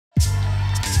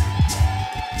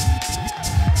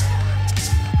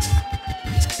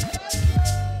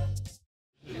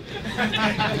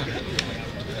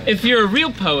If you're a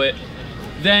real poet,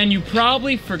 then you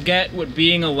probably forget what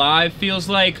being alive feels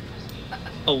like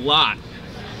a lot.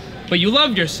 But you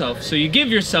love yourself, so you give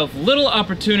yourself little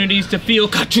opportunities to feel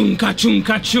ka-chung, ka-chung,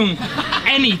 ka-chung,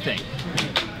 anything.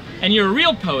 And you're a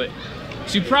real poet,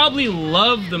 so you probably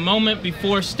love the moment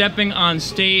before stepping on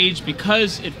stage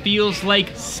because it feels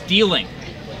like stealing.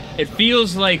 It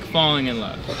feels like falling in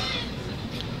love.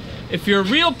 If you're a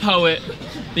real poet,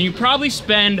 then you probably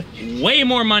spend way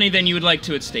more money than you would like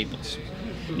to at Staples.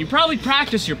 You probably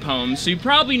practice your poems, so you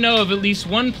probably know of at least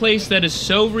one place that is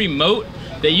so remote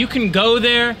that you can go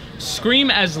there,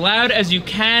 scream as loud as you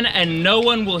can, and no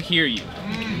one will hear you.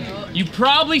 You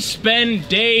probably spend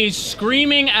days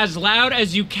screaming as loud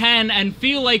as you can and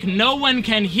feel like no one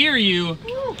can hear you,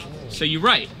 so you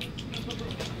write.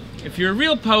 If you're a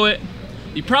real poet,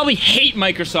 you probably hate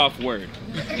Microsoft Word.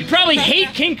 You probably hate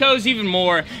Kinko's even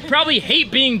more. You probably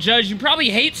hate being judged. You probably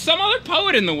hate some other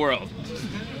poet in the world.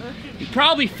 You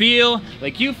probably feel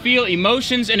like you feel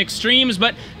emotions in extremes,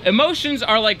 but emotions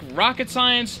are like rocket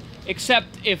science, except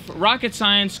if rocket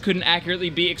science couldn't accurately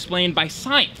be explained by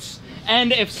science.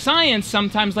 And if science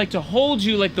sometimes like to hold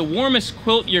you like the warmest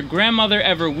quilt your grandmother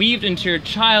ever weaved into your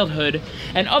childhood,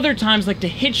 and other times like to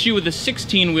hit you with a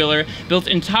 16-wheeler built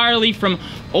entirely from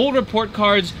old report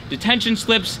cards, detention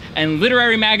slips, and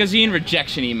literary magazine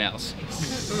rejection emails.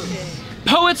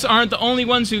 Poets aren't the only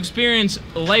ones who experience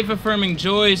life-affirming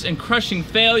joys and crushing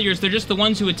failures. They're just the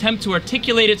ones who attempt to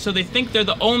articulate it so they think they're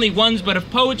the only ones. But if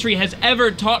poetry has ever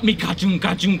taught me ka-chung,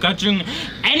 ka-chung, ka-chung,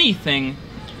 anything,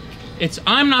 it's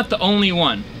I'm not the only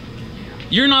one.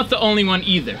 You're not the only one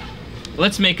either.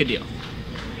 Let's make a deal.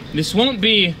 This won't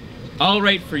be all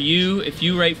right for you if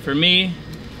you write for me.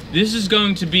 This is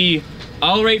going to be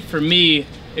all right for me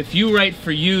if you write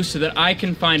for you so that I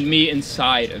can find me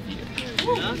inside of you.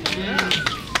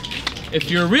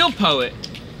 If you're a real poet,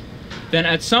 then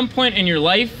at some point in your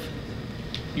life,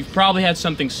 you've probably had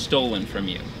something stolen from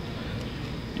you.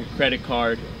 Your credit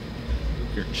card,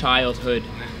 your childhood,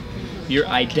 your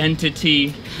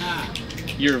identity,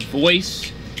 your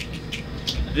voice.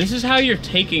 This is how you're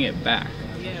taking it back.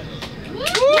 Good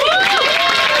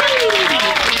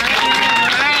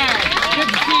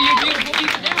to see you, beautiful